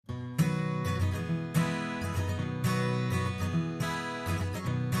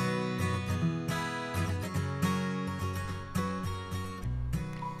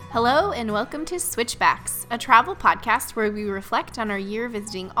Hello and welcome to Switchbacks, a travel podcast where we reflect on our year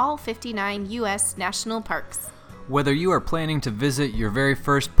visiting all 59 U.S. national parks. Whether you are planning to visit your very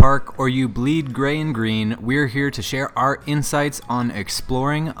first park or you bleed gray and green, we're here to share our insights on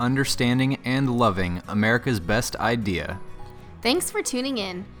exploring, understanding, and loving America's best idea. Thanks for tuning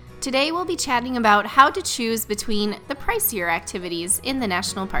in. Today we'll be chatting about how to choose between the pricier activities in the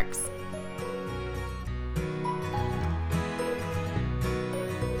national parks.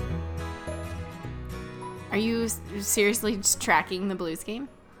 Are you seriously just tracking the Blues game?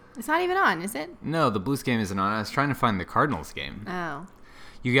 It's not even on, is it? No, the Blues game isn't on. I was trying to find the Cardinals game. Oh.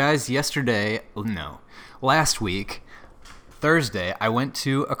 You guys, last week, Thursday, I went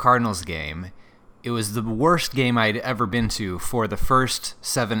to a Cardinals game. It was the worst game I'd ever been to for the first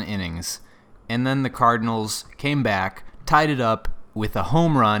 7 innings. And then the Cardinals came back, tied it up with a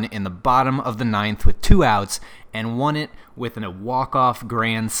home run in the bottom of the 9th with 2 outs, and won it with a walk-off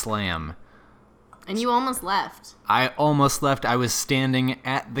grand slam. And you almost left. I almost left. I was standing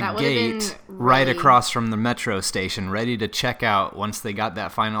at the gate right really across from the metro station, ready to check out once they got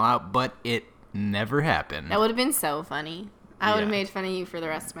that final out, but it never happened. That would have been so funny. I would have made fun of you for the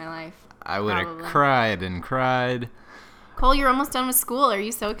rest of my life. I would have cried and cried. Cole, you're almost done with school. Are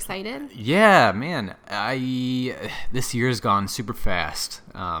you so excited? Yeah, man. This year's gone super fast.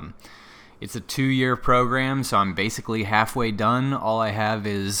 It's a 2-year program, so I'm basically halfway done. All I have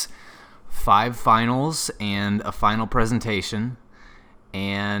is 5 finals and a final presentation,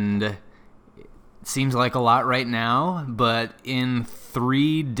 and it seems like a lot right now, but in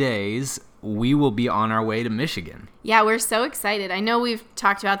 3 days we will be on our way to Michigan. Yeah, we're so excited. I know we've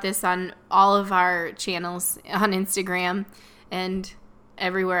talked about this on all of our channels on Instagram and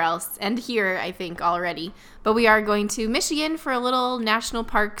everywhere else, and here I think already, but we are going to Michigan for a little national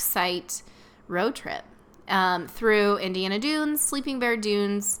park site road trip through Indiana Dunes, Sleeping Bear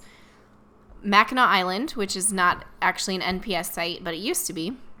Dunes, Mackinac Island, which is not actually an NPS site, but it used to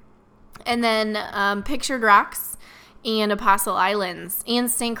be. And then Pictured Rocks and Apostle Islands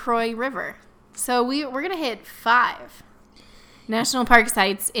and St. Croix River. So we're going to hit 5 national park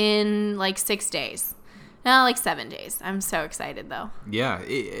sites in like 6 days. No, like 7 days. I'm so excited though. Yeah,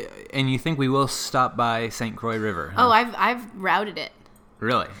 and you think we will stop by St. Croix River? Huh? Oh, I've routed it.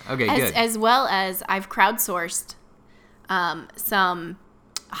 Really? Okay, good. As well as I've crowdsourced some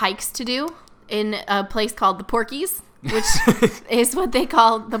hikes to do in a place called the Porkies, which is what they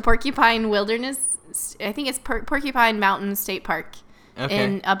call the Porcupine Wilderness. I think it's Porcupine Mountain State Park, up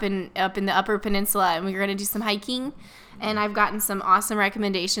in the Upper Peninsula, and we're going to do some hiking. And I've gotten some awesome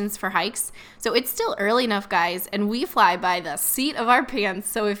recommendations for hikes. So it's still early enough, guys, and we fly by the seat of our pants.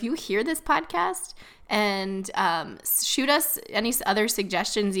 So if you hear this podcast, and shoot us any other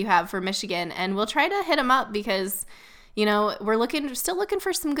suggestions you have for Michigan, and we'll try to hit them up because, you know, we're still looking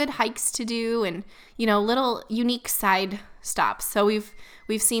for some good hikes to do, and, you know, little unique side stops. So we've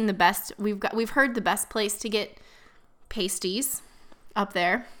seen the best. We've heard the best place to get pasties up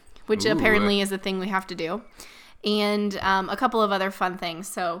there, which apparently is a thing we have to do, and a couple of other fun things.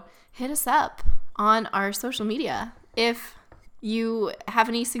 So hit us up on our social media if you have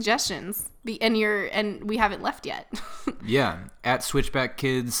any suggestions, and we haven't left yet. Yeah, at Switchback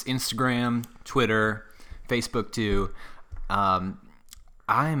Kids, Instagram, Twitter, Facebook too. I'm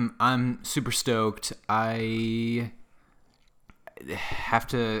super stoked. I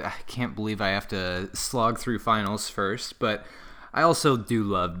can't believe I have to slog through finals first, but I also do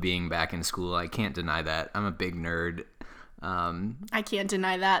love being back in school. I can't deny that. I'm a big nerd. I can't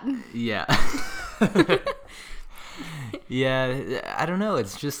deny that. Yeah. Yeah, I don't know.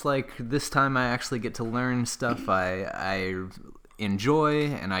 It's just like this time I actually get to learn stuff I enjoy,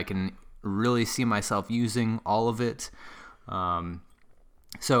 and I can really see myself using all of it.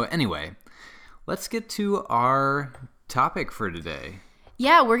 So anyway, let's get to our topic for today.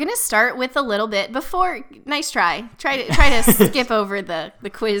 Yeah, we're gonna start with a little bit before. Nice try. Try to skip over the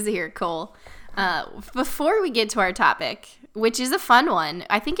quiz here, Cole. Before we get to our topic, which is a fun one,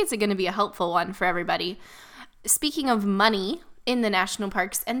 I think it's going to be a helpful one for everybody. Speaking of money in the national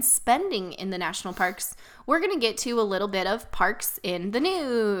parks and spending in the national parks, we're going to get to a little bit of parks in the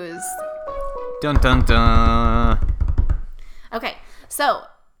news. Dun dun dun. Okay, so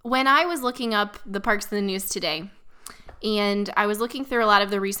when I was looking up the parks in the news today, and I was looking through a lot of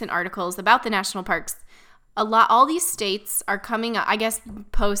the recent articles about the national parks, all these states are coming up, I guess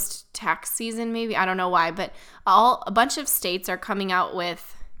post tax season maybe, I don't know why, but a bunch of states are coming out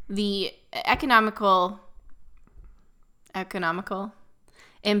with the economical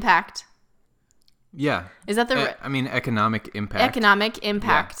impact. Yeah. Is that economic impact. Economic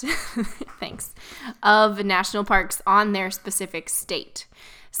impact, yeah. Thanks, of national parks on their specific state.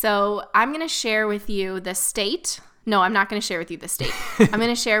 So I'm going to share with you the state. No, I'm not going to share with you the state. I'm going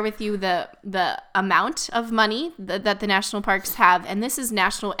to share with you the amount of money that the national parks have. And this is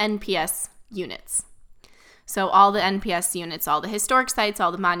national NPS units. So all the NPS units, all the historic sites,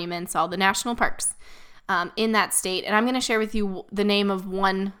 all the monuments, all the national parks in that state. And I'm going to share with you the name of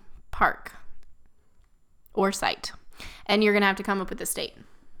one park or site. And you're going to have to come up with the state.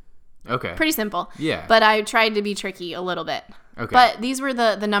 Okay. Pretty simple. Yeah. But I tried to be tricky a little bit. Okay. But these were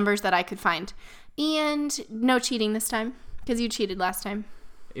the numbers that I could find. And no cheating this time, because you cheated last time.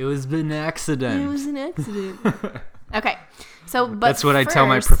 It was an accident. It was an accident. Okay. So, but that's what first, I tell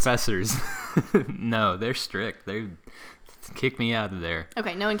my professors. No, they're strict. They kick me out of there.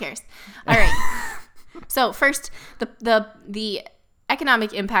 Okay, no one cares. All right. So first, the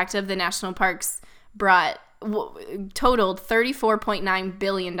economic impact of the national parks totaled $34.9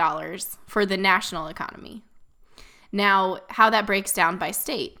 billion for the national economy. Now, how that breaks down by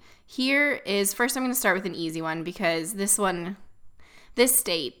state. Here is, first I'm going to start with an easy one because this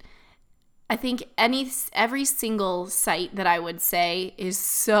state, I think every single site that I would say is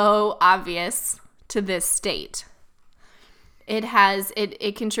so obvious to this state.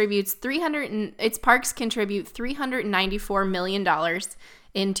 It contributes its parks contribute $394 million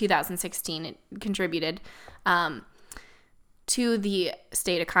in 2016. It contributed to the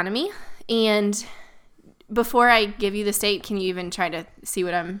state economy. And before I give you the state, can you even try to see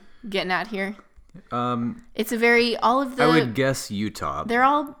what I'm getting at here? It's I would guess Utah.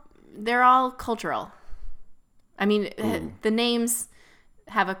 They're all cultural. I mean, the names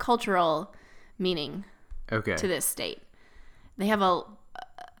have a cultural meaning to this state. They have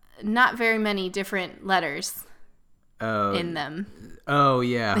not very many different letters in them. Oh,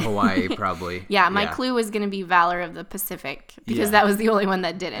 yeah, Hawaii probably. Yeah, my clue was going to be Valor of the Pacific because that was the only one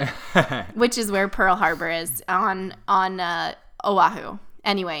that didn't, which is where Pearl Harbor is on Oahu.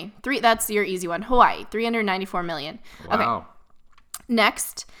 Anyway, that's your easy one. Hawaii, $394 million. Wow. Okay.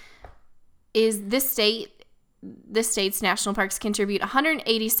 Next is this state. This state's national parks contribute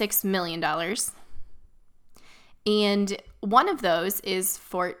 $186 million. And one of those is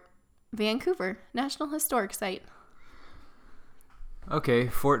Fort Vancouver, National Historic Site. Okay,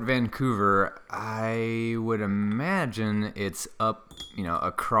 Fort Vancouver, I would imagine it's up,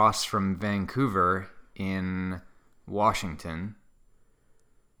 across from Vancouver in Washington.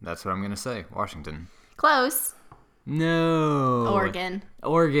 That's what I'm going to say, Washington. Close. No.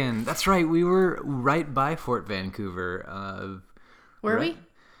 Oregon. That's right. We were right by Fort Vancouver. Were we?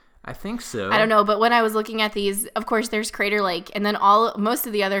 I think so. I don't know, but when I was looking at these, of course, there's Crater Lake, and then most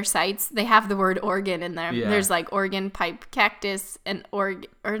of the other sites, they have the word Oregon in there. Yeah. There's like Oregon Pipe Cactus and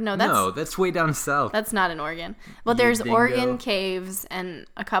that's way down south. That's not in Oregon. Well, there's Oregon Caves and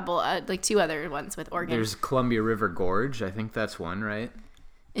a couple, like two other ones with Oregon. There's Columbia River Gorge. I think that's one, right?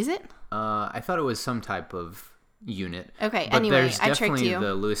 Is it? I thought it was some type of unit. Okay, but anyway, there's I tricked definitely you.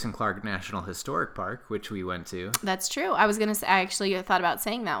 The Lewis and Clark National Historic Park, which we went to. That's true. I was going to say, I actually thought about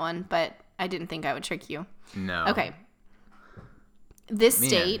saying that one, but I didn't think I would trick you. No. Okay. This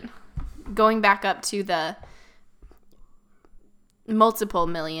state, going back up to the multiple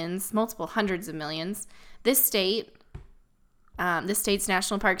hundreds of millions, this state's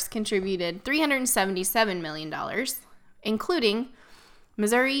national parks contributed $377 million, including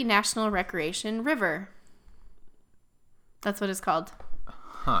Missouri National Recreation River. That's what it's called.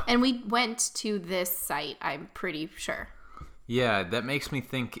 Huh. And we went to this site, I'm pretty sure. Yeah, that makes me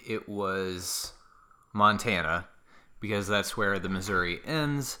think it was Montana, because that's where the Missouri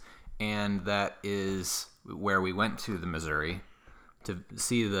ends, and that is where we went to the Missouri to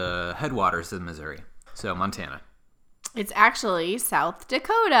see the headwaters of the Missouri. So, Montana. It's actually South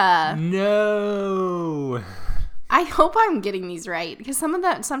Dakota. No! I hope I'm getting these right, because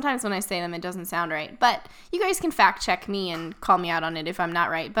sometimes when I say them, it doesn't sound right. But you guys can fact check me and call me out on it if I'm not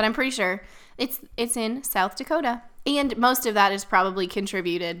right. But I'm pretty sure it's in South Dakota. And most of that is probably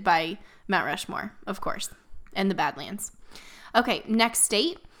contributed by Mount Rushmore, of course, and the Badlands. Okay, next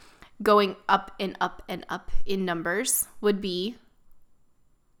state, going up and up and up in numbers, would be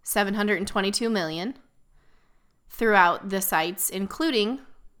 $722 million throughout the sites, including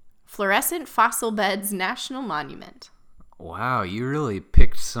Fluorescent Fossil Beds National Monument. Wow, you really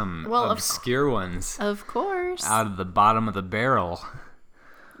picked some obscure ones. Of course. Out of the bottom of the barrel.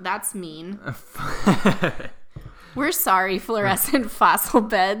 That's mean. We're sorry, Fluorescent Fossil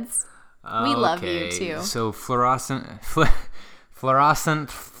Beds. We love you too. So fluorescent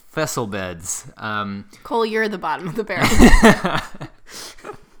fossil beds. Cole, you're the bottom of the barrel.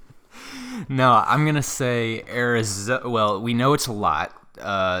 No, I'm gonna say Arizona. Well, we know it's a lot.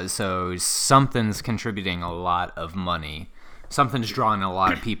 So something's contributing a lot of money. something's drawing a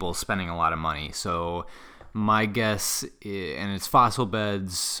lot of people spending a lot of money. So my guess, and it's fossil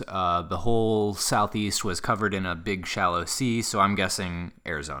beds, the whole southeast was covered in a big shallow sea, so I'm guessing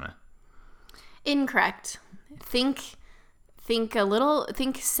Arizona. Incorrect. Think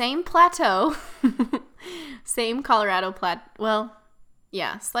same plateau. Same Colorado plateau. Well,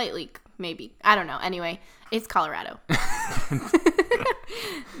 yeah, slightly maybe. I don't know. Anyway, it's Colorado.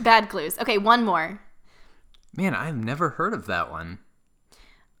 Bad clues. Okay, one more. Man, I've never heard of that one.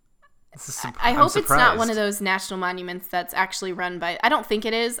 I hope it's not one of those national monuments that's actually run by... I don't think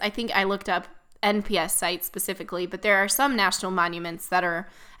it is. I think I looked up NPS sites specifically, but there are some national monuments that are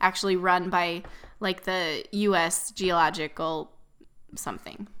actually run by like the U.S. Geological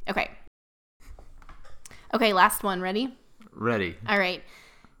something. Okay, last one. Ready? Ready. All right.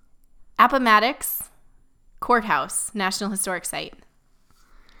 Appomattox Courthouse, National Historic Site.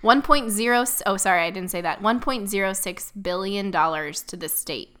 $1.06 billion to the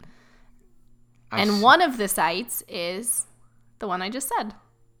state. And one of the sites is the one I just said.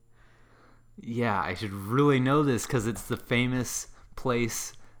 Yeah, I should really know this because it's the famous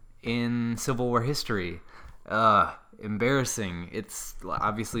place in Civil War history. Embarrassing. It's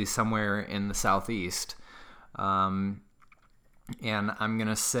obviously somewhere in the southeast. And I'm going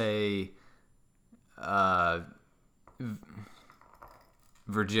to say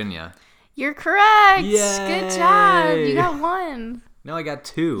Virginia. You're correct. Yay! Good job. You got one. No, I got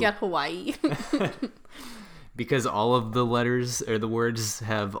two. You got Hawaii. Because all of the letters or the words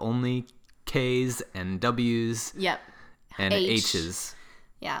have only K's and W's. Yep. And H's.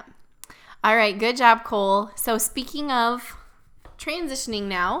 Yeah. All right. Good job, Cole. So speaking of transitioning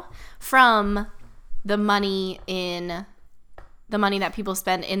now from the money that people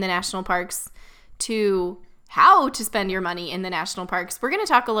spend in the national parks to how to spend your money in the national parks, we're going to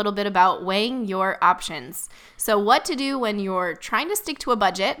talk a little bit about weighing your options. So what to do when you're trying to stick to a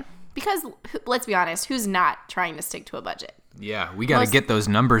budget, because let's be honest, who's not trying to stick to a budget? Yeah, we got to get those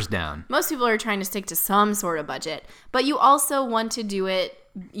numbers down. Most people are trying to stick to some sort of budget, but you also want to do it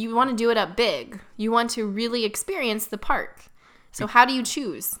up big. You want to really experience the park. So how do you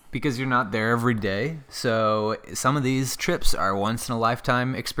choose? Because you're not there every day. So some of these trips are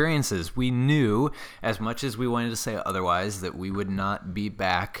once-in-a-lifetime experiences. We knew, as much as we wanted to say otherwise, that we would not be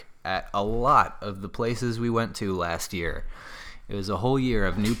back at a lot of the places we went to last year. It was a whole year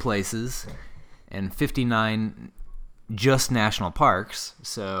of new places and 59 just national parks.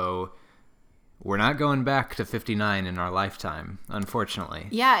 So we're not going back to 59 in our lifetime, unfortunately.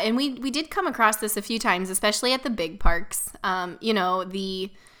 Yeah, and we did come across this a few times, especially at the big parks. The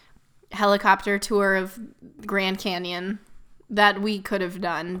helicopter tour of Grand Canyon that we could have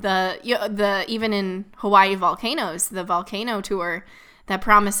done. The even in Hawaii volcanoes, the volcano tour that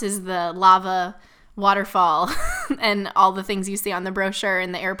promises the lava waterfall and all the things you see on the brochure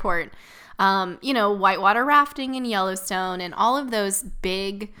in the airport. Whitewater rafting in Yellowstone and all of those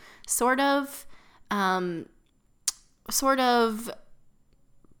big sort of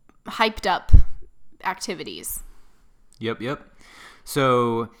hyped up activities. Yep.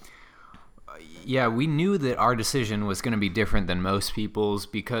 So, yeah, we knew that our decision was going to be different than most people's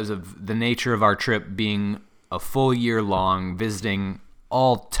because of the nature of our trip being a full year long, visiting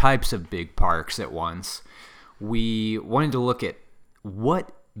all types of big parks at once. We wanted to look at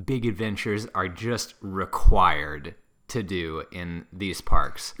what big adventures are just required to do in these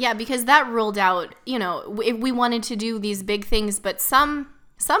parks. Yeah, because that ruled out, if we wanted to do these big things, but some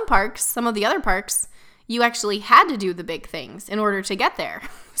parks, some of the other parks, you actually had to do the big things in order to get there.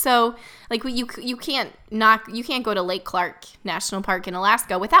 So, like, you can't go to Lake Clark National Park in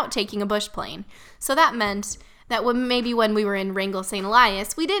Alaska without taking a bush plane. So that meant that when we were in Wrangell St.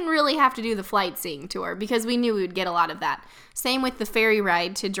 Elias, we didn't really have to do the flight seeing tour because we knew we would get a lot of that. Same with the ferry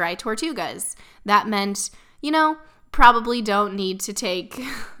ride to Dry Tortugas. That meant, probably don't need to take,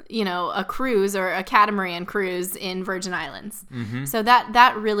 a cruise or a catamaran cruise in Virgin Islands. Mm-hmm. So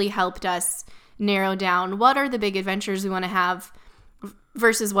that really helped us narrow down what are the big adventures we want to have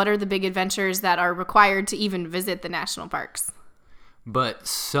versus what are the big adventures that are required to even visit the national parks. But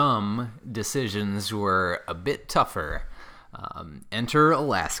some decisions were a bit tougher. Enter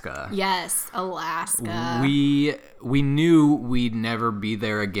Alaska. Yes, Alaska. We knew we'd never be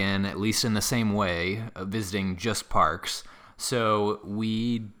there again, at least in the same way, visiting just parks. So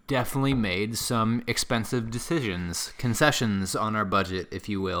we definitely made some expensive concessions on our budget, if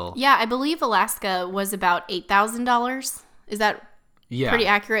you will. Yeah, I believe Alaska was about $8,000. Is that pretty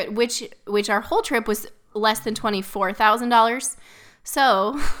accurate? Which our whole trip was less than $24,000.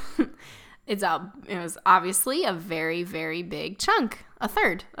 So it was obviously a very, very big chunk, a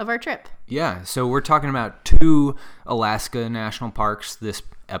third of our trip. Yeah, so we're talking about 2 Alaska national parks this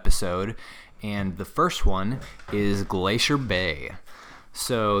episode, and the first one is Glacier Bay.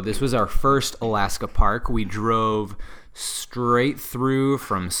 So this was our first Alaska park. We drove straight through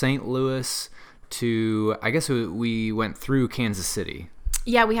from St. Louis to, I guess we went through Kansas City.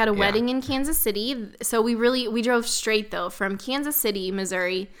 Yeah, we had a wedding in Kansas City. So we drove straight, though, from Kansas City,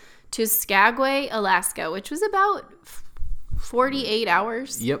 Missouri, to Skagway, Alaska, which was about 48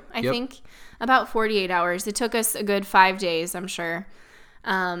 hours. Yep. I think. About 48 hours. It took us a good 5 days, I'm sure.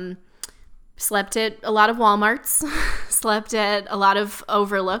 Slept at a lot of Walmarts, slept at a lot of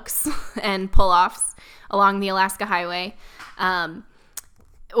overlooks and pull-offs along the Alaska Highway.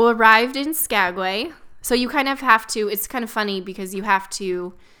 Arrived in Skagway. So you kind of have to, it's kind of funny because you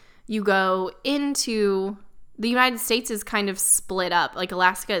go into, the United States is kind of split up. Like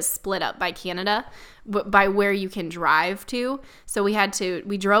Alaska is split up by Canada, by where you can drive to. So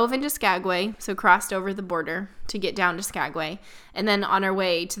we drove into Skagway, so crossed over the border to get down to Skagway. And then on our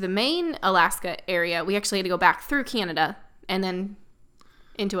way to the main Alaska area, we actually had to go back through Canada and then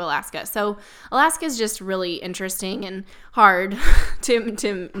into Alaska. So Alaska is just really interesting and hard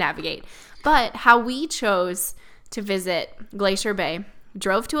to navigate. But how we chose to visit Glacier Bay,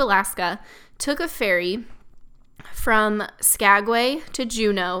 drove to Alaska, took a ferry from Skagway to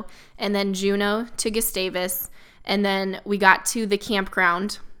Juneau, and then Juneau to Gustavus, and then we got to the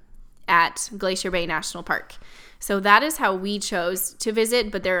campground at Glacier Bay National Park. So that is how we chose to visit,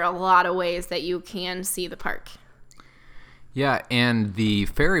 but there are a lot of ways that you can see the park. Yeah, and the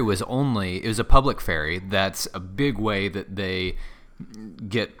ferry it was a public ferry. That's a big way that they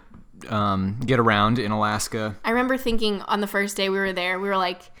get around in Alaska. I remember thinking on the first day we were there, we were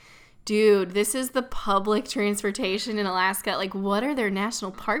like, dude, this is the public transportation in Alaska. Like, what are their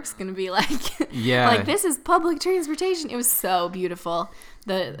national parks going to be like? Yeah. Like, this is public transportation. It was so beautiful.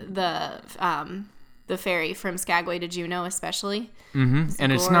 The ferry from Skagway to Juneau especially. Mm-hmm. And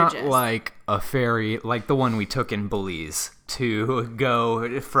gorgeous. It's not like a ferry like the one we took in Belize to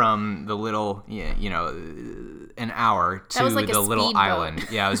go from the little, an hour to like the little speedboat. Island.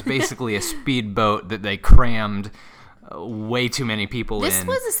 Yeah, it was basically a speedboat that they crammed way too many people This in.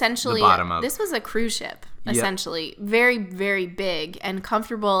 was essentially the bottom of. This was a cruise ship, Yep. essentially. Very, very big and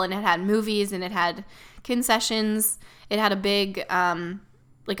comfortable, and it had movies and it had concessions. It had a big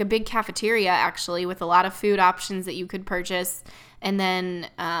a big cafeteria actually with a lot of food options that you could purchase, and then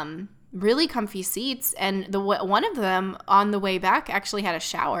really comfy seats, and one of them on the way back actually had a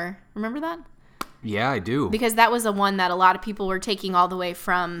shower. Remember that? Yeah, I do. Because that was the one that a lot of people were taking all the way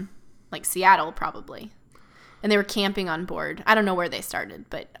from like Seattle probably. And they were camping on board. I don't know where they started,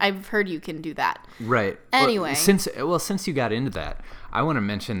 but I've heard you can do that. Right. Anyway. Since you got into that, I want to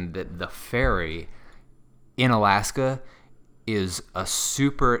mention that the ferry in Alaska is a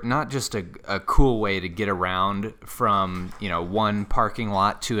super, not just a cool way to get around from, one parking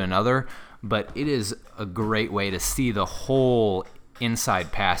lot to another, but it is a great way to see the whole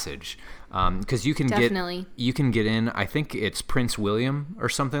inside passage. Because you can get in, I think it's Prince William or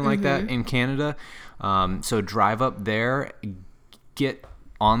something like that in Canada. So drive up there, get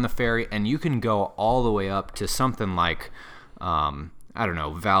on the ferry, and you can go all the way up to something like, Valdez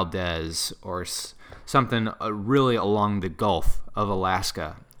or something really along the Gulf of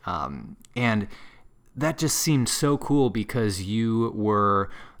Alaska. And that just seemed so cool because you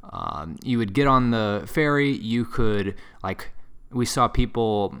would get on the ferry, you could, we saw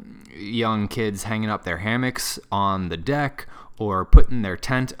people, young kids hanging up their hammocks on the deck or putting their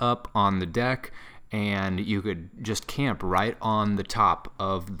tent up on the deck, and you could just camp right on the top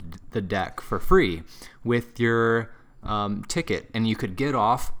of the deck for free with your ticket, and you could get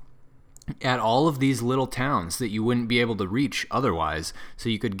off at all of these little towns that you wouldn't be able to reach otherwise. So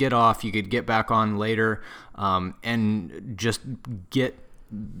you could get off, you could get back on later, and just get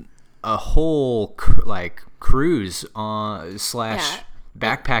a whole cruise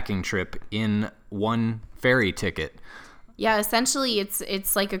backpacking trip in one ferry ticket. Yeah, essentially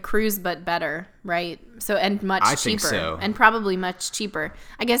it's like a cruise but better, right? So and much I cheaper. think so. And probably much cheaper.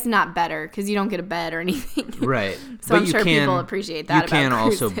 I guess not better because you don't get a bed or anything. Right. So I'm sure people appreciate that. You can about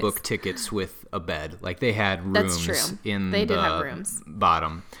also cruises. book tickets with a bed. Like they had rooms That's true. in They the did have rooms.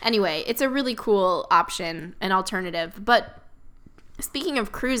 bottom. Anyway, it's a really cool option, an alternative. But speaking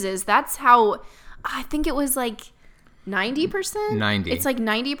of cruises, that's how I think it was like 90%. 90. It's like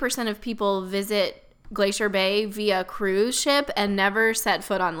 90% of people visit Glacier Bay via cruise ship and never set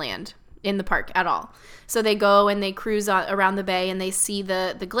foot on land in the park at all. So they go and they cruise around the bay and they see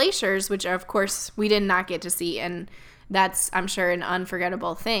the glaciers, which are, of course, we did not get to see. And that's, I'm sure, an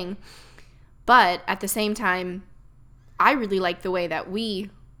unforgettable thing. But at the same time, I really like the way that we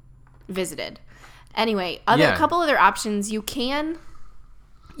visited. Anyway, a couple other options. You can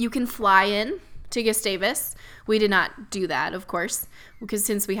fly in to Gustavus. We did not do that, of course, because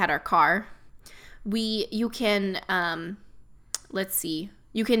since we had our car, you can let's see.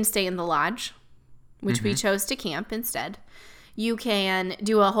 You can stay in the lodge, which we chose to camp instead. You can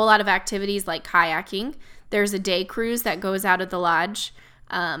do a whole lot of activities like kayaking. There's a day cruise that goes out of the lodge.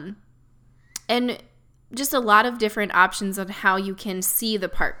 And just a lot of different options on how you can see the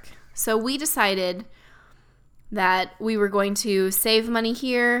park. So we decided that we were going to save money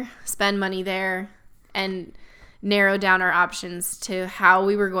here, spend money there, and narrow down our options to how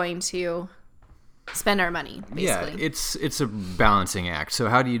we were going to spend our money, basically. Yeah, it's a balancing act. So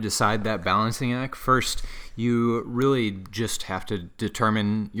how do you decide that balancing act? First, you really just have to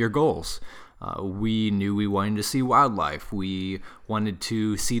determine your goals. We knew we wanted to see wildlife. We wanted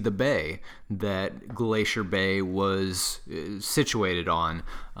to see the bay that Glacier Bay was situated on.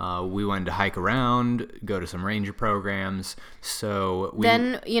 We wanted to hike around, go to some ranger programs. So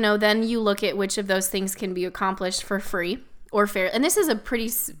then you look at which of those things can be accomplished for free or fair. And this is a pretty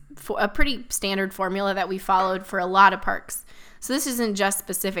standard formula that we followed for a lot of parks. So this isn't just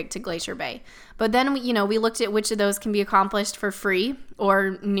specific to Glacier Bay. But then we looked at which of those can be accomplished for free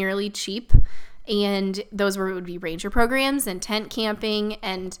or nearly cheap. And those would be ranger programs and tent camping.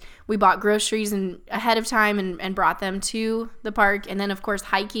 And we bought groceries ahead of time and brought them to the park. And then, of course,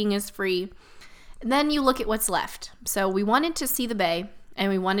 hiking is free. And then you look at what's left. So we wanted to see the bay and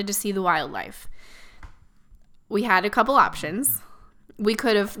we wanted to see the wildlife. We had a couple options. We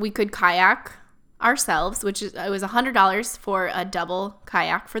could kayak ourselves, it was $100 for a double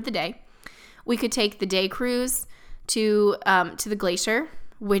kayak for the day. We could take the day cruise to the glacier,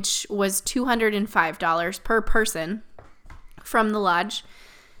 which was $205 per person from the lodge.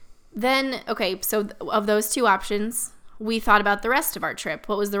 Then, so of those two options, we thought about the rest of our trip.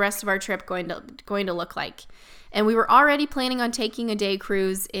 What was the rest of our trip going to look like? And we were already planning on taking a day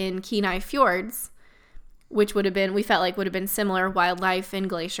cruise in Kenai Fjords, which we felt like would have been similar wildlife and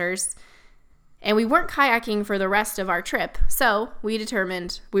glaciers. And we weren't kayaking for the rest of our trip, so we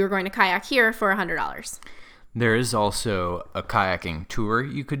determined we were going to kayak here for $100. There is also a kayaking tour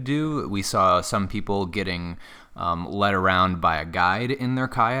you could do. We saw some people getting led around by a guide in their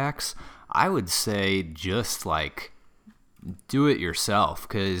kayaks. I would say just do it yourself,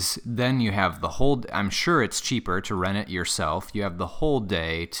 because then you have the whole. I'm sure it's cheaper to rent it yourself. You have the whole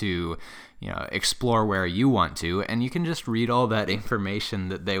day to explore where you want to, and you can just read all that information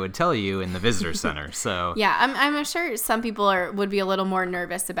that they would tell you in the visitor center. So yeah, I'm sure some people would be a little more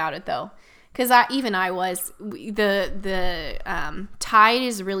nervous about it though, because I was. The tide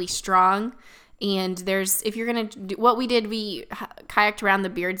is really strong, and if you're gonna do what we did, we kayaked around the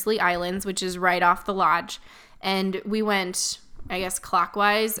Beardsley Islands, which is right off the lodge, and we went, I guess,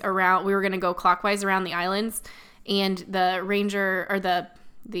 clockwise around. We were gonna go clockwise around the islands, and the ranger or the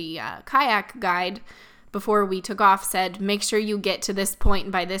kayak guide before we took off said, make sure you get to this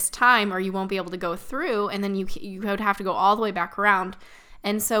point by this time or you won't be able to go through, and then you would have to go all the way back around.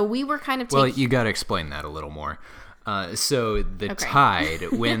 And so we were kind of you got to explain that a little more. So the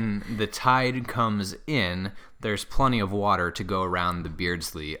tide, when the tide comes in, there's plenty of water to go around the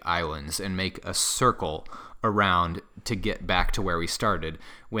Beardsley Islands and make a circle around to get back to where we started.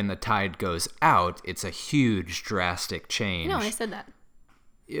 When the tide goes out, it's a huge drastic change. No, I said that.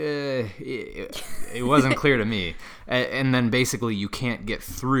 It wasn't clear to me. And then basically you can't get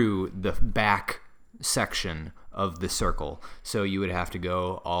through the back section of the circle, so you would have to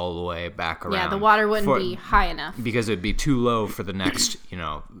go all the way back around. Yeah, the water wouldn't be high enough because it would be too low for the next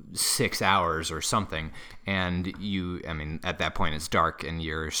 6 hours or something, and at that point it's dark and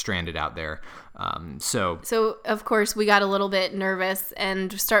you're stranded out there. So of course we got a little bit nervous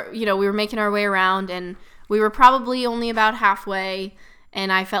and we were making our way around, and we were probably only about halfway,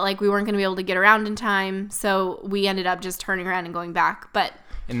 and I felt like we weren't going to be able to get around in time, so we ended up just turning around and going back.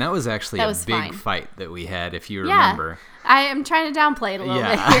 And that was actually a big fight that we had, if you remember. I am trying to downplay it a little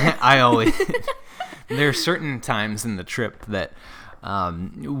bit here. I always. There are certain times in the trip that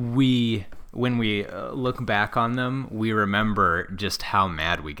when we look back on them, we remember just how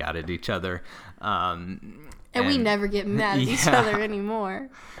mad we got at each other. And we never get mad at each other anymore.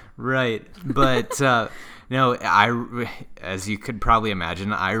 Right. But as you could probably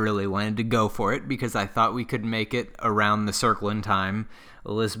imagine, I really wanted to go for it because I thought we could make it around the circle in time.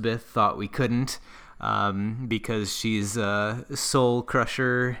 Elizabeth thought we couldn't because she's a soul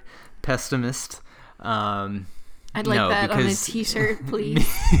crusher pessimist. I'd like that on a t-shirt, please.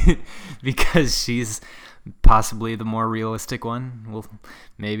 Because she's possibly the more realistic one. Well,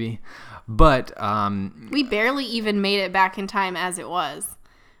 maybe. But we barely even made it back in time as it was.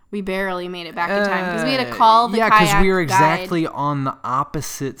 We barely made it back in time because we had to call the kayak because we were guide. exactly on the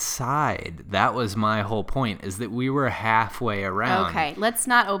opposite side. That was my whole point, is that we were halfway around. Okay, let's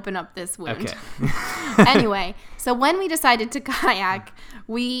not open up this wound. Okay. Anyway, so when we decided to kayak,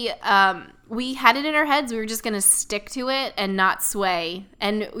 we had it in our heads we were just going to stick to it and not sway.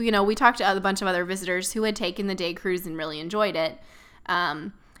 And, we talked to a bunch of other visitors who had taken the day cruise and really enjoyed it.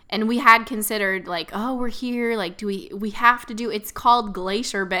 And we had considered, like, oh, we're here. Like, do we have to do, it's called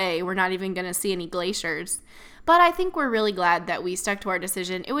Glacier Bay. We're not even going to see any glaciers. But I think we're really glad that we stuck to our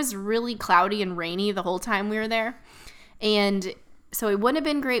decision. It was really cloudy and rainy the whole time we were there. And so it wouldn't have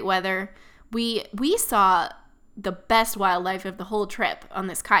been great weather. We saw the best wildlife of the whole trip on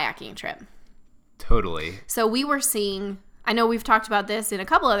this kayaking trip. Totally. So we were seeing, I know we've talked about this in a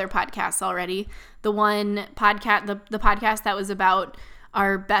couple other podcasts already. The one podcast, the podcast that was about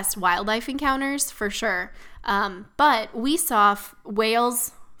our best wildlife encounters, for sure. But we saw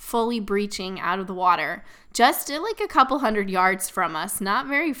whales fully breaching out of the water just like a couple hundred yards from us, not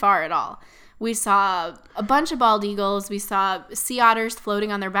very far at all. We saw a bunch of bald eagles. We saw sea otters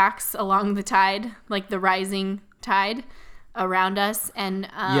floating on their backs along the tide, like the rising tide around us. And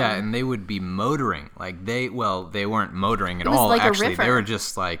and they would be motoring. Like they weren't motoring at was all. like a Actually, river. they were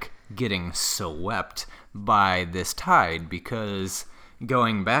just like getting swept by this tide, because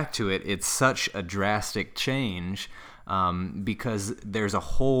going back to it, it's such a drastic change, because there's a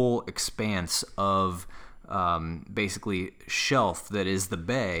whole expanse of basically shelf that is the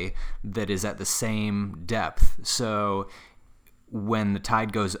bay that is at the same depth. So when the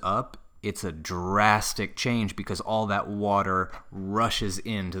tide goes up, it's a drastic change because all that water rushes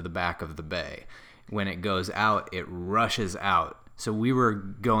into the back of the bay. When it goes out, it rushes out. So we were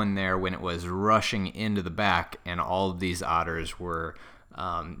going there when it was rushing into the back, and all of these otters were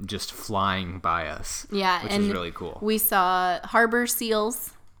just flying by us. Yeah, which and was really cool. we saw harbor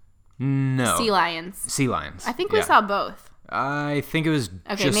seals, No. sea lions. Sea lions. I think we saw both. I think it was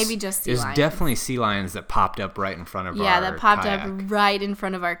maybe just sea It was lions. definitely sea lions that popped up right in front of our Yeah, that popped kayak. up right in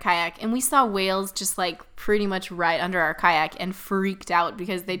front of our kayak. And we saw whales just like pretty much right under our kayak and freaked out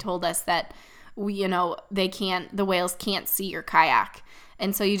because they told us that the whales can't see your kayak.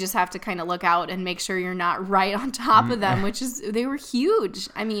 And so you just have to kind of look out and make sure you're not right on top of them, they were huge.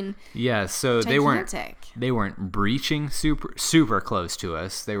 I mean, yeah, so gigantic. they weren't breaching super close to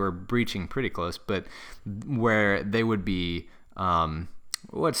us. They were breaching pretty close, but where they would be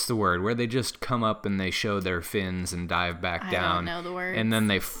what's the word? Where they just come up and they show their fins and dive back down. I don't know the words. And then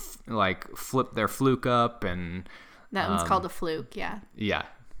they flip their fluke up, and That one's called a fluke, yeah. yeah.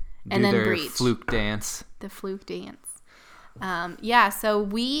 And do then their breach. fluke dance. The fluke dance. So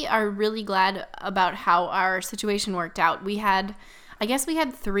we are really glad about how our situation worked out. We had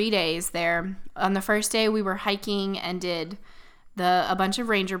 3 days there. On the first day, we were hiking and did a bunch of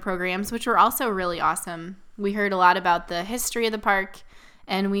ranger programs, which were also really awesome. We heard a lot about the history of the park,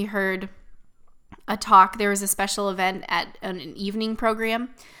 and we heard a talk. There was a special event at an evening program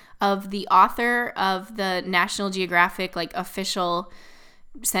of the author of the National Geographic official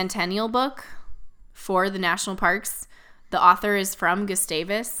centennial book for the national parks. The author is from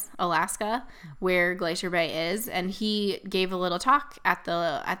Gustavus, Alaska, where Glacier Bay is, and he gave a little talk at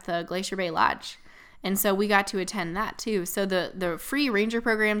the Glacier Bay Lodge. And so we got to attend that too. So the free ranger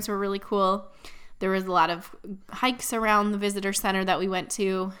programs were really cool. There was a lot of hikes around the visitor center that we went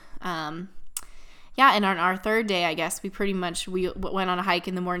to. And on our third day, I guess, we went on a hike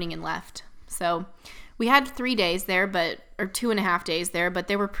in the morning and left. So we had 3 days there, or 2.5 days there, but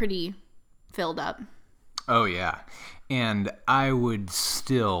they were pretty filled up. Oh, yeah. And I would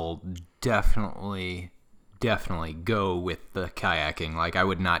still definitely go with the kayaking. Like, I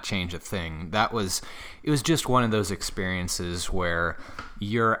would not change a thing. It was just one of those experiences where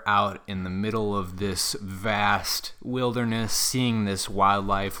you're out in the middle of this vast wilderness, seeing this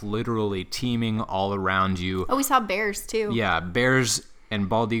wildlife literally teeming all around you. Oh, we saw bears too. Yeah, bears and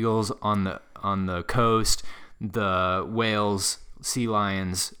bald eagles on the coast, the whales, sea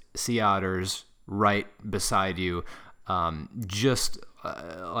lions, sea otters right beside you. Just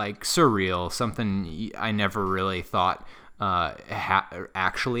like surreal, something I never really thought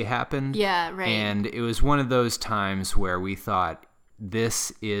actually happened. Yeah, right. And it was one of those times where we thought,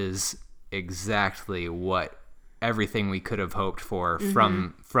 this is exactly what everything we could have hoped for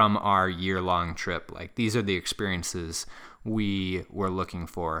from our year-long trip. Like, these are the experiences we were looking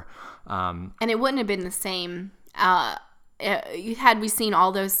for. And it wouldn't have been the same had we seen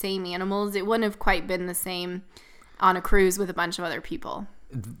all those same animals. It wouldn't have quite been the same on a cruise with a bunch of other people.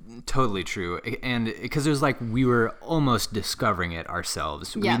 Totally true. And because it was like we were almost discovering it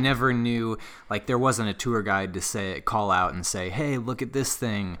ourselves. Yeah. We never knew, like there wasn't a tour guide to call out and say, hey, look at this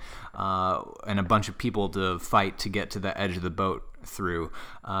thing, and a bunch of people to fight to get to the edge of the boat through.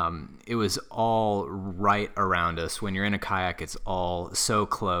 It was all right around us. When you're in a kayak, it's all so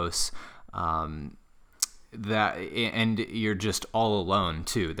close. And you're just all alone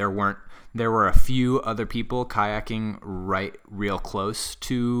too. There were a few other people kayaking real close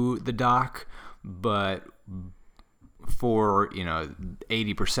to the dock, but for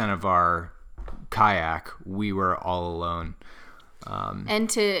 80% of our kayak, we were all alone. And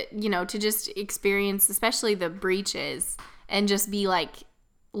to just experience, especially the breaches, and just be like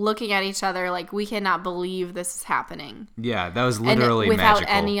looking at each other like we cannot believe this is happening. Yeah, that was literally without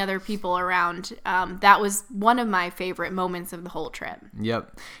magical. any other people around. That was one of my favorite moments of the whole trip.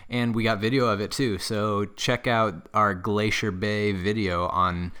 Yep, and we got video of it too. So check out our Glacier Bay video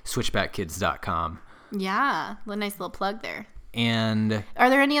on switchbackkids.com. Yeah, a nice little plug there. And are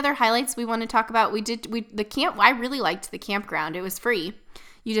there any other highlights we want to talk about? I really liked the campground. It was free.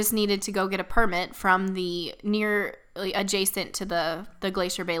 You just needed to go get a permit from the adjacent to the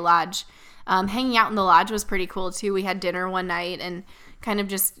Glacier Bay Lodge. Hanging out in the lodge was pretty cool too. We had dinner one night and kind of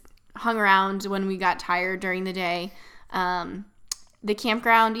just hung around when we got tired during the day. The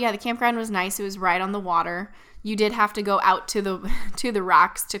campground was nice. It was right on the water. You did have to go out to the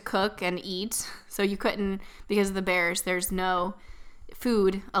rocks to cook and eat. So you couldn't, because of the bears, there's no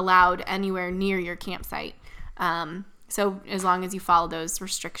food allowed anywhere near your campsite. So as long as you follow those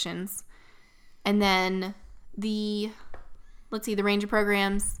restrictions. And then the ranger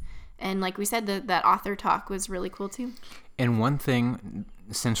programs, and like we said, that author talk was really cool too. And one thing,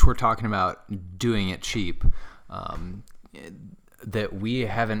 since we're talking about doing it cheap, that we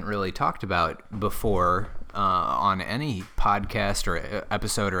haven't really talked about before on any podcast or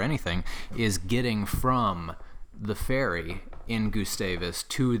episode or anything, is getting from the ferry in Gustavus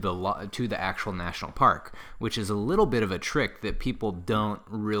to the actual national park, which is a little bit of a trick that people don't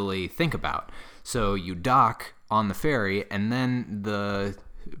really think about. So you dock on the ferry, and then the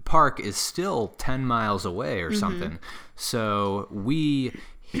park is still 10 miles away or something. So we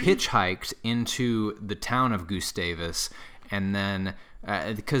hitchhiked into the town of Gustavus, and then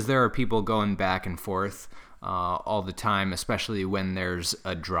because there are people going back and forth all the time, especially when there's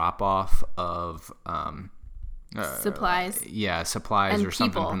a drop-off of supplies. Supplies and or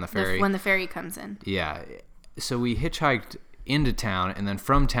something from the ferry. When the ferry comes in. Yeah. So we hitchhiked into town, and then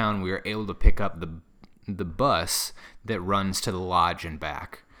from town we were able to pick up the bus that runs to the lodge and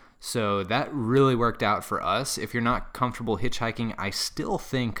back. So that really worked out for us. If you're not comfortable hitchhiking, I still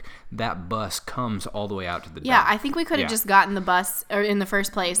think that bus comes all the way out to the dock. Yeah, I think we could have just gotten the bus in the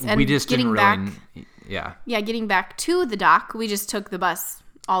first place. And we just getting didn't back, getting back to the dock, we just took the bus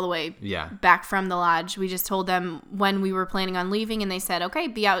all the way back from the lodge. We just told them when we were planning on leaving, and they said, okay,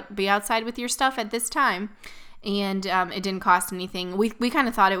 be outside with your stuff at this time. And it didn't cost anything. We kind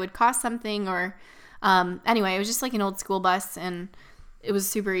of thought it would cost something, or anyway, it was just like an old school bus, and it was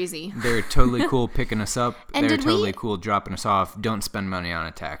super easy. They're totally cool picking us up. And they're totally cool dropping us off. Don't spend money on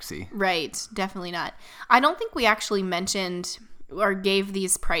a taxi. Right, definitely not. I don't think we actually mentioned or gave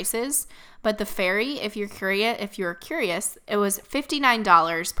these prices, but the ferry, if you're curious, it was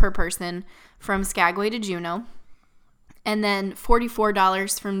 $59 per person from Skagway to Juneau, and then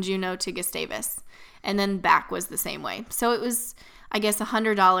 $44 from Juneau to Gustavus, and then back was the same way. So it was, I guess,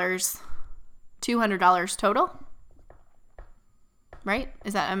 $100, $200 total. Right?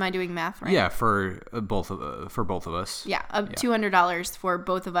 Am I doing math right? Yeah, for both of us. Yeah, $200 for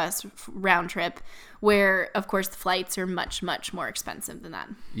both of us round trip, where of course the flights are much, much more expensive than that.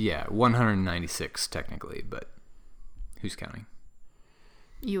 Yeah, $196 technically, but who's counting?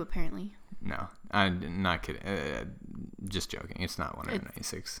 You apparently. No, I'm not kidding. Just joking. It's not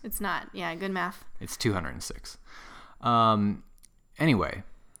 196. It's not. Yeah, good math. It's 206. Anyway.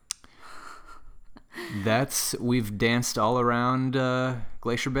 We've danced all around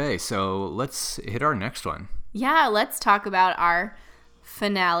Glacier Bay, so let's hit our next one. Yeah, let's talk about our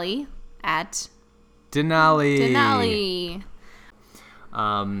finale at Denali.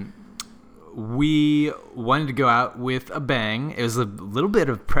 We wanted to go out with a bang. It was a little bit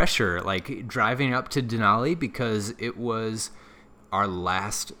of pressure, like driving up to Denali, because it was our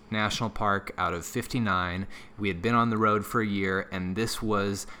last national park out of 59. We had been on the road for a year, and this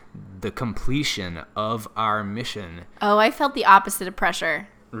was the completion of our mission. Oh, I felt the opposite of pressure.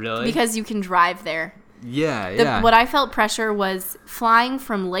 Really? Because you can drive there. Yeah. What I felt pressure was flying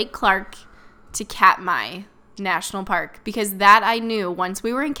from Lake Clark to Katmai National Park, because that I knew once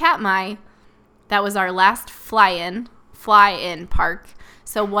we were in Katmai, that was our last fly-in park.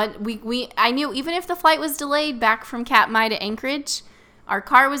 So I knew even if the flight was delayed back from Katmai to Anchorage, our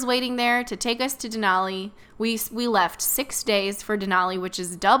car was waiting there to take us to Denali. We left 6 days for Denali, which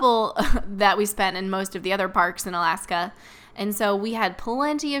is double that we spent in most of the other parks in Alaska. And so we had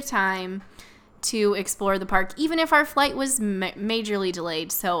plenty of time to explore the park, even if our flight was majorly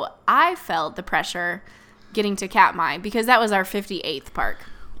delayed. So I felt the pressure getting to Katmai because that was our 58th park.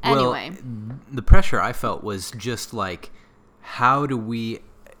 Anyway. Well, the pressure I felt was just like, how do we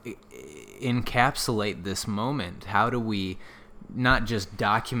encapsulate this moment? How do we not just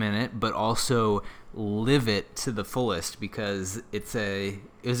document it, but also live it to the fullest? Because it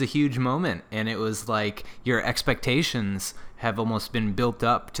was a huge moment, and it was like your expectations have almost been built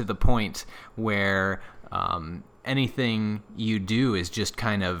up to the point where anything you do is just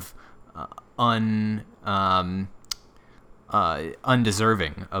kind of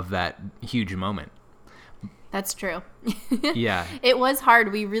undeserving of that huge moment. That's true. Yeah. It was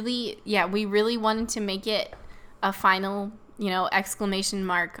hard. We really wanted to make it a final, exclamation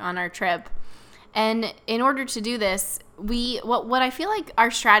mark on our trip. And in order to do this, what I feel like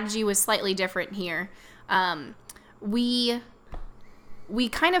our strategy was slightly different here. We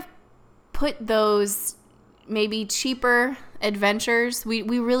kind of put those maybe cheaper adventures, we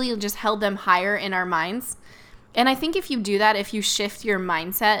really just held them higher in our minds. And I think if you do that, if you shift your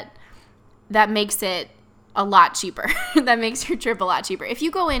mindset, that makes it a lot cheaper. That makes your trip a lot cheaper. If you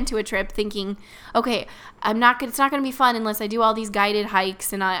go into a trip thinking, okay, it's not going to be fun unless I do all these guided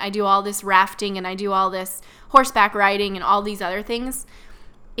hikes and I do all this rafting and I do all this horseback riding and all these other things.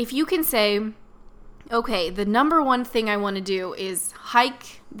 If you can say, okay, the number one thing I want to do is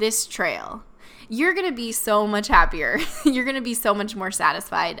hike this trail, you're going to be so much happier. You're going to be so much more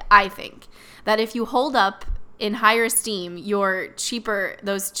satisfied, I think, that if you hold up in higher esteem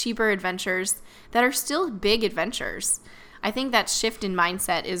those cheaper adventures that are still big adventures. I think that shift in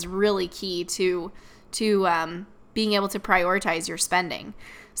mindset is really key to being able to prioritize your spending.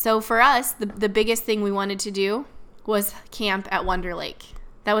 So for us, the biggest thing we wanted to do was camp at Wonder Lake.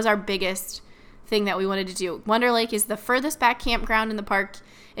 That was our biggest thing that we wanted to do. Wonder Lake is the furthest back campground in the park.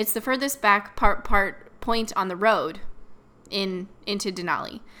 It's the furthest back point on the road into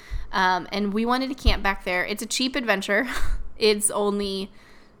Denali. And we wanted to camp back there. It's a cheap adventure. It's only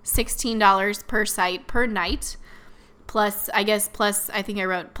 $16 per site per night. Plus a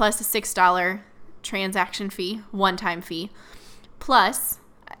 $6 transaction fee, one-time fee. Plus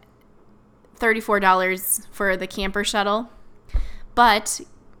 $34 for the camper shuttle. But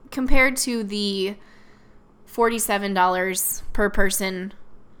compared to the $47 per person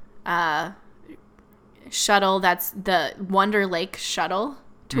shuttle, that's the Wonder Lake shuttle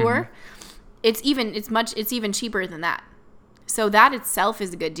tour, it's even cheaper than that. So that itself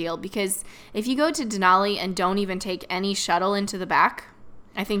is a good deal, because if you go to Denali and don't even take any shuttle into the back,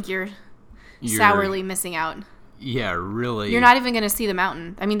 I think you're sourly missing out. Yeah, really. You're not even going to see the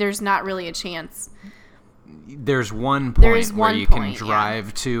mountain. I mean, there's not really a chance. There's one point where you can drive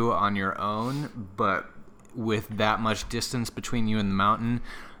yeah. to on your own, but with that much distance between you and the mountain,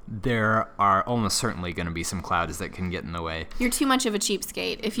 there are almost certainly going to be some clouds that can get in the way. You're too much of a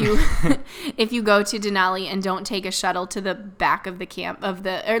cheapskate if you if you go to Denali and don't take a shuttle to the back of the camp or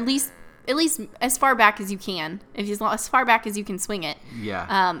at least as far back as you can, as far back as you can swing it.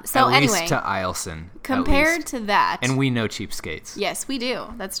 Yeah. So at anyway, least to Eielson. Compared to that, and we know cheapskates. Yes, we do.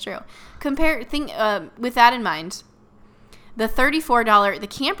 That's true. With that in mind, the $34 the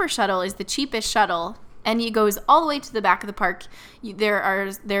camper shuttle is the cheapest shuttle. And it goes all the way to the back of the park.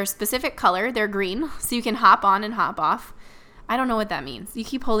 They're specific color. They're green, so you can hop on and hop off. I don't know what that means. You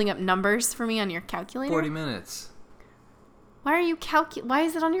keep holding up numbers for me on your calculator. 40 minutes. Why are you Why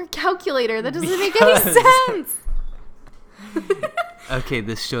is it on your calculator? That doesn't make any sense. Okay,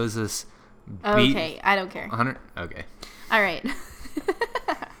 this shows us. Okay, I don't care. 100. Okay. All right.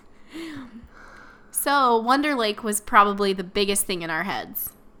 So Wonder Lake was probably the biggest thing in our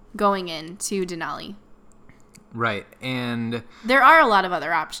heads going into Denali. Right, and there are a lot of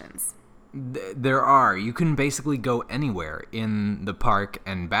other options. There are. You can basically go anywhere in the park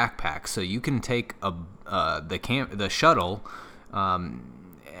and backpack. So you can take the shuttle,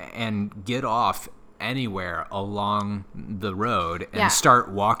 and get off anywhere along the road and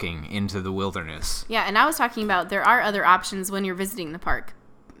start walking into the wilderness. Yeah, and I was talking about there are other options when you're visiting the park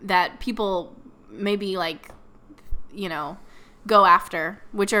that people maybe go after,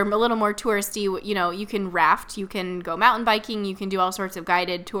 which are a little more touristy. You can raft, you can go mountain biking, you can do all sorts of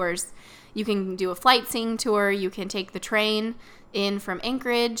guided tours. You can do a flight seeing tour. You can take the train in from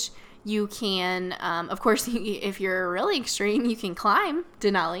Anchorage. You can, of course, if you're really extreme, you can climb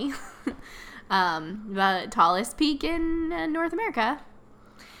Denali, the tallest peak in North America.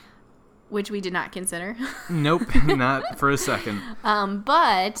 which we did not consider. Nope, not for a second.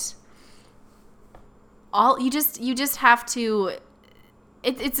 But you just have to.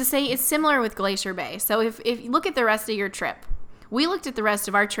 It's the same. It's similar with Glacier Bay. So if you look at the rest of your trip, we looked at the rest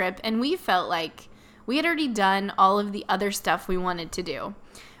of our trip and we felt like we had already done all of the other stuff we wanted to do.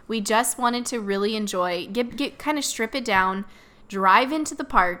 We just wanted to really enjoy, get kind of strip it down, drive into the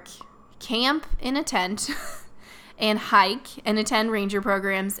park, camp in a tent, and hike and attend ranger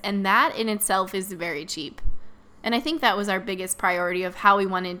programs. And that in itself is very cheap. And I think that was our biggest priority of how we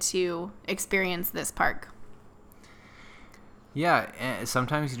wanted to experience this park. Yeah,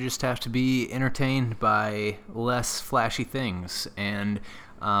 sometimes you just have to be entertained by less flashy things. And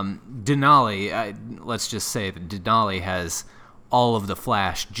Denali, let's just say that Denali has all of the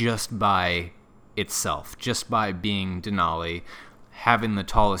flash just by itself, just by being Denali, having the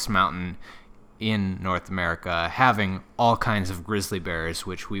tallest mountain in North America, having all kinds of grizzly bears,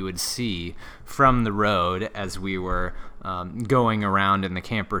 which we would see from the road as we were going around in the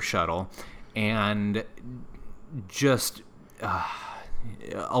camper shuttle, and just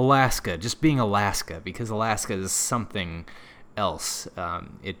Alaska, just being Alaska, because Alaska is something else.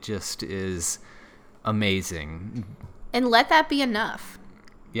 It just is amazing. And let that be enough.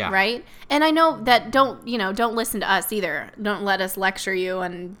 Yeah. Right? And I know that don't listen to us either. Don't let us lecture you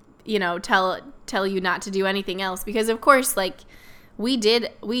and, tell you not to do anything else, because of course, like, we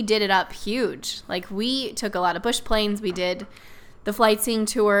did it up huge. Like, we took a lot of bush planes. We did the flight seeing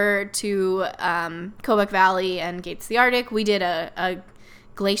tour to Kobuk Valley and Gates of the Arctic. We did a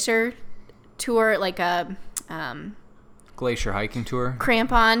glacier tour, like a glacier hiking tour.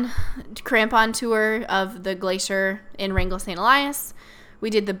 Crampon tour of the glacier in Wrangell St. Elias. We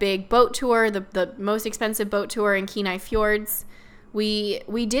did the big boat tour, the most expensive boat tour in Kenai Fjords. We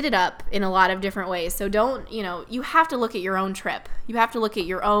did it up in a lot of different ways. So you have to look at your own trip. You have to look at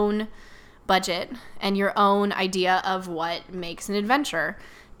your own budget and your own idea of what makes an adventure.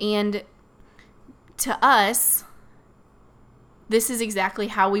 And to us, this is exactly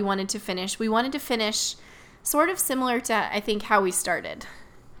how we wanted to finish. We wanted to finish sort of similar to, I think, how we started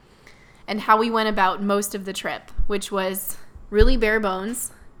and how we went about most of the trip, which was really bare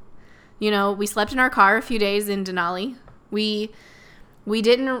bones. We slept in our car a few days in Denali. We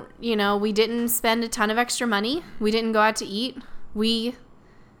didn't spend a ton of extra money. We didn't go out to eat. We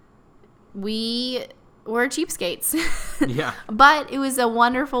were cheapskates. Yeah. But it was a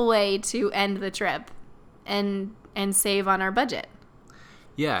wonderful way to end the trip and save on our budget.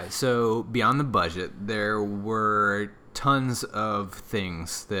 Yeah, so beyond the budget, there were tons of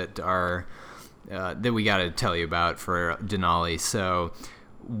things that are that we got to tell you about for Denali. So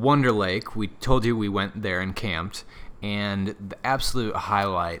Wonder Lake, we told you we went there and camped, and the absolute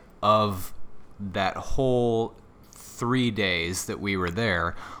highlight of that whole 3 days that we were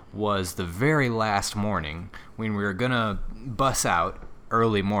there was the very last morning when we were gonna bus out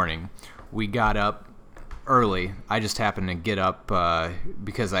early morning. We got up early. I just happened to get up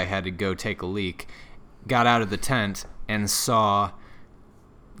because I had to go take a leak. Got out of the tent and saw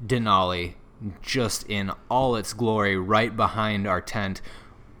Denali just in all its glory right behind our tent,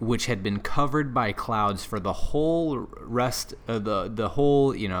 which had been covered by clouds for the whole rest of the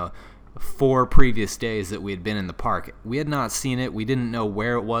whole 4 previous days that we had been in the park. We had not seen it. We didn't know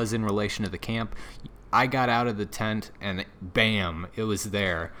where it was in relation to the camp. I got out of the tent and bam, it was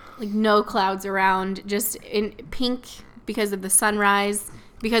there. Like, no clouds around, just in pink because of the sunrise,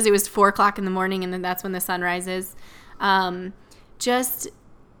 because it was 4:00 in the morning and then that's when the sunrise is. Just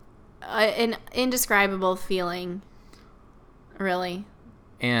an indescribable feeling, really.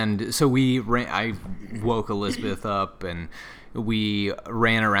 And so I woke Elizabeth up and we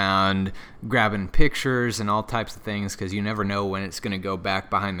ran around grabbing pictures and all types of things, because you never know when it's going to go back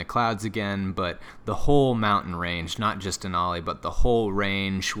behind the clouds again. But the whole mountain range, not just Denali, but the whole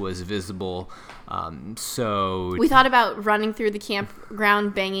range was visible. So we thought about running through the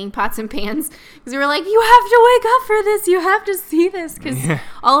campground banging pots and pans, because we were like, you have to wake up for this. You have to see this, because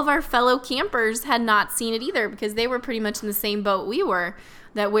all of our fellow campers had not seen it either, because they were pretty much in the same boat we were,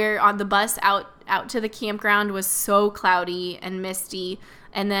 that we're on the bus out to the campground was so cloudy and misty.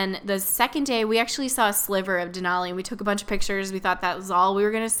 And then the second day, we actually saw a sliver of Denali, and we took a bunch of pictures. We thought that was all we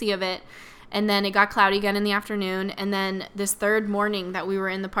were going to see of it. And then it got cloudy again in the afternoon. And then this third morning that we were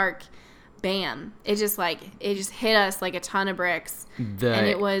in the park, bam, it just hit us like a ton of bricks. And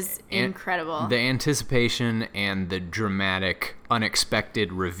it was incredible. The anticipation and the dramatic,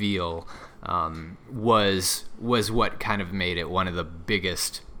 unexpected reveal was what kind of made it one of the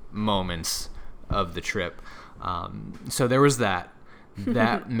biggest moments of the trip. So there was that.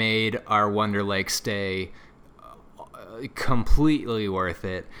 That made our Wonder Lake stay completely worth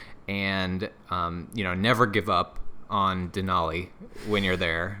it. and never give up on Denali when you're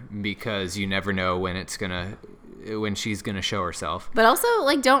there, because you never know when she's gonna show herself. But also,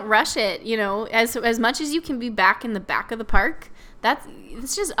 like, don't rush it. As much as you can be back in the back of the park,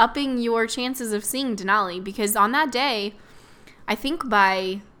 it's just upping your chances of seeing Denali, because on that day, I think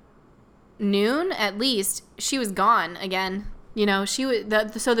by noon at least, she was gone again. She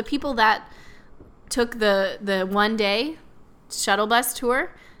was so the people that took the one day shuttle bus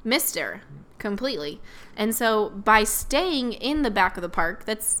tour missed her completely. And so by staying in the back of the park,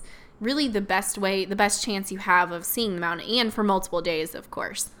 that's really the best chance you have of seeing the mountain, and for multiple days, of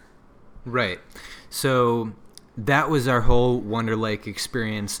course. Right. So that was our whole Wonder Lake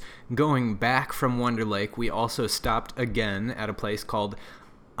experience. Going back from Wonder Lake, we also stopped again at a place called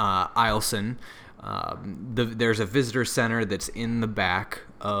Eielson. There's a visitor center that's in the back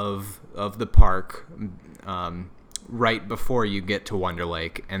of the park, right before you get to Wonder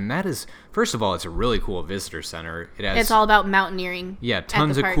Lake, and that is, first of all, it's a really cool visitor center. It's all about mountaineering. Yeah,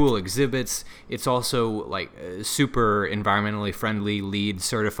 tons of cool exhibits. It's also like a super environmentally friendly, LEED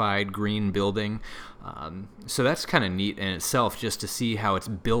certified green building. So that's kind of neat in itself, just to see how it's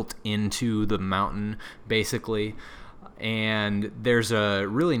built into the mountain, basically. And there's a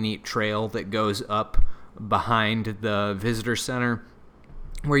really neat trail that goes up behind the visitor center,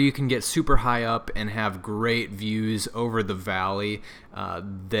 where you can get super high up and have great views over the valley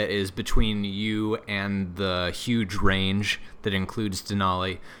that is between you and the huge range that includes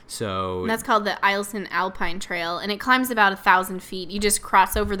Denali. So that's called the Eielson Alpine Trail, and it climbs about 1,000 feet. You just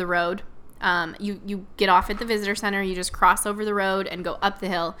cross over the road. You get off at the visitor center, you just cross over the road and go up the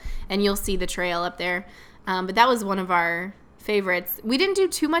hill, and you'll see the trail up there. But that was one of our favorites. We didn't do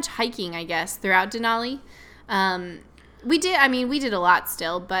too much hiking, I guess, throughout Denali. We did a lot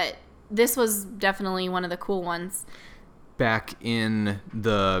still, but this was definitely one of the cool ones. Back in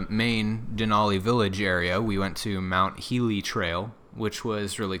the main Denali Village area, we went to Mount Healy Trail, which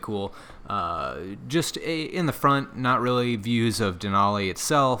was really cool. In the front, not really views of Denali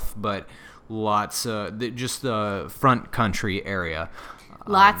itself, but lots just the front country area.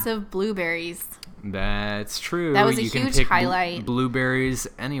 Lots of blueberries. That's true. That was a you huge can pick highlight. Blueberries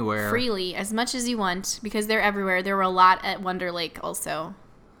anywhere. Freely, as much as you want, because they're everywhere. There were a lot at Wonder Lake also.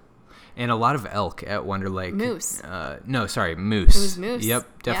 And a lot of elk at Wonder Lake. Moose. Moose. It was moose.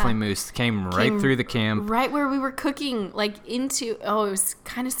 Yep, definitely moose. Came right through the camp. Right where we were cooking, it was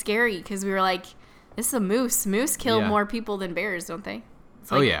kind of scary, because we were like, this is a moose. Moose kill more people than bears, don't they?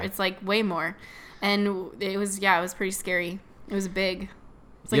 It's like, it's like way more. And it was pretty scary. It was big.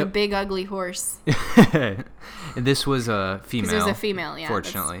 It's like a big, ugly horse. This was a female. It was a female, yeah.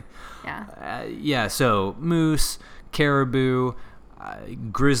 Fortunately. Yeah. So moose, caribou,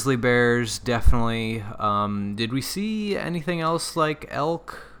 grizzly bears, definitely. Did we see anything else like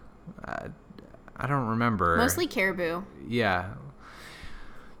elk? I don't remember. Mostly caribou. Yeah.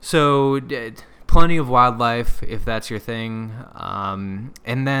 So plenty of wildlife, if that's your thing.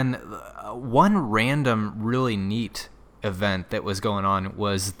 And then one random, really neat event that was going on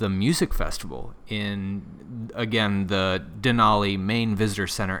was the music festival in, again, the Denali main visitor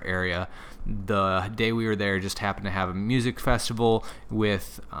center area. The day we were there just happened to have a music festival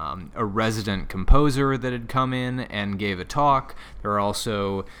with a resident composer that had come in and gave a talk. There were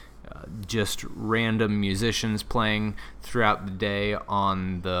also just random musicians playing throughout the day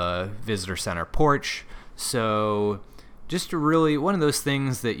on the visitor center porch. So just really one of those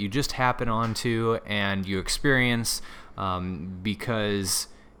things that you just happen onto and you experience because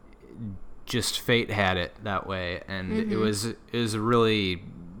just fate had it that way, and it was a really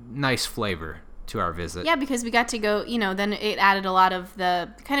nice flavor to our visit. Yeah, because we got to go, then it added a lot of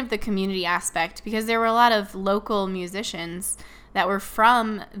the kind of the community aspect, because there were a lot of local musicians that were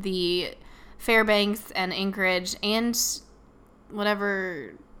from the Fairbanks and Anchorage and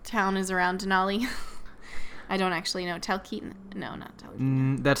whatever town is around Denali. I don't actually know. Talkeetna? No, not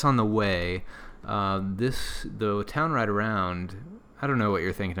Talkeetna. That's on the way. The town right around, I don't know what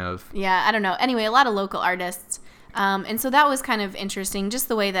you're thinking of. Yeah, I don't know. Anyway, a lot of local artists. And so that was kind of interesting, just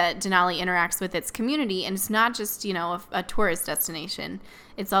the way that Denali interacts with its community. And it's not just, a tourist destination.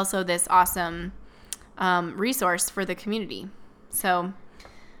 It's also this awesome resource for the community. So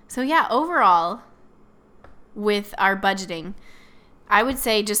yeah, overall, with our budgeting, I would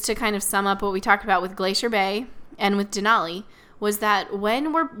say, just to kind of sum up what we talked about with Glacier Bay and with Denali, was that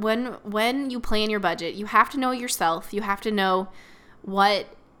when you plan your budget, you have to know yourself. You have to know what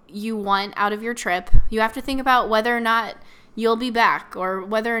you want out of your trip. You have to think about whether or not you'll be back, or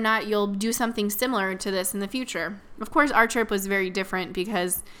whether or not you'll do something similar to this in the future. Of course, our trip was very different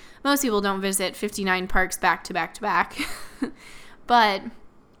because most people don't visit 59 parks back to back to back. But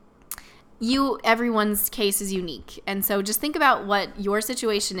everyone's case is unique. And so just think about what your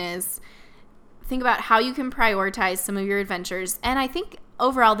situation is. Think about how you can prioritize some of your adventures. And I think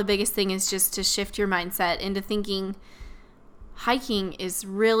overall the biggest thing is just to shift your mindset into thinking hiking is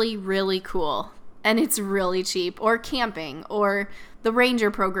really, really cool. And it's really cheap. Or camping, or the ranger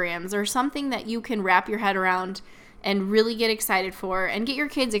programs, or something that you can wrap your head around and really get excited for, and get your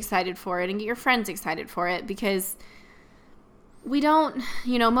kids excited for it, and get your friends excited for it, because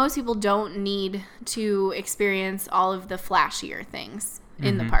most people don't need to experience all of the flashier things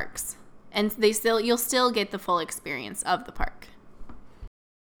in the parks. And you'll still get the full experience of the park.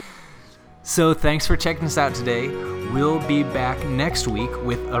 So thanks for checking us out today. We'll be back next week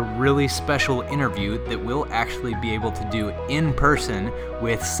with a really special interview that we'll actually be able to do in person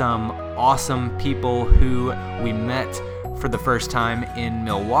with some awesome people who we met for the first time in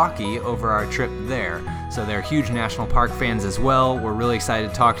Milwaukee over our trip there. So they're huge national park fans as well. We're really excited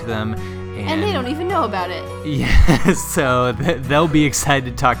to talk to them. And they don't even know about it. Yeah, so they'll be excited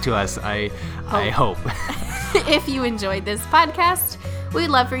to talk to us, I hope. If you enjoyed this podcast, we'd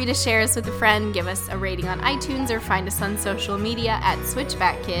love for you to share us with a friend, give us a rating on iTunes, or find us on social media at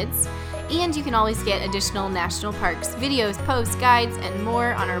Switchback Kids. And you can always get additional national parks videos, posts, guides, and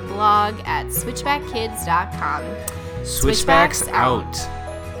more on our blog at switchbackkids.com. Switchbacks out.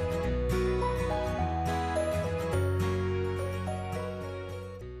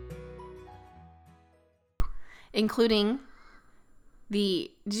 Including did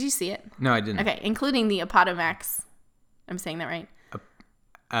you see it? No, I didn't. Okay, including the Apatomax. I'm saying that right?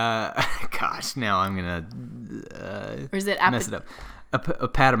 Gosh, now I'm gonna or is it mess it up.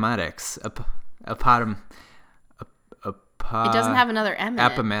 Apatomatix. It doesn't have another M in it.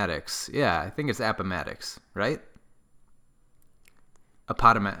 Appomattox. Yeah, I think it's Appomattox, right?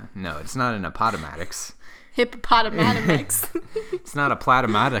 No, it's not an Appomattox. Hippopotamatix. It's not a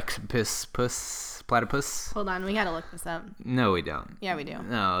platymaticus. Platypus. Hold on, we gotta look this up. No, we don't. Yeah, we do.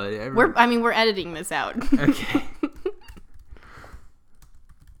 No, we're editing this out. Okay.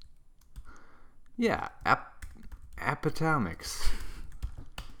 Yeah, Apatomics.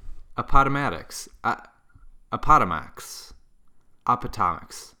 Appomattox. Appomattox.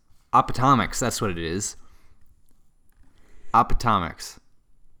 Apatomics. Apatomics, that's what it is. Apatomics.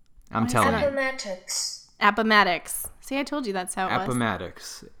 I'm telling you. Appomattox. See, I told you that's how it was.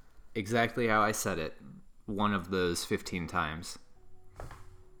 Appomattox. Exactly how I said it. One of those 15 times.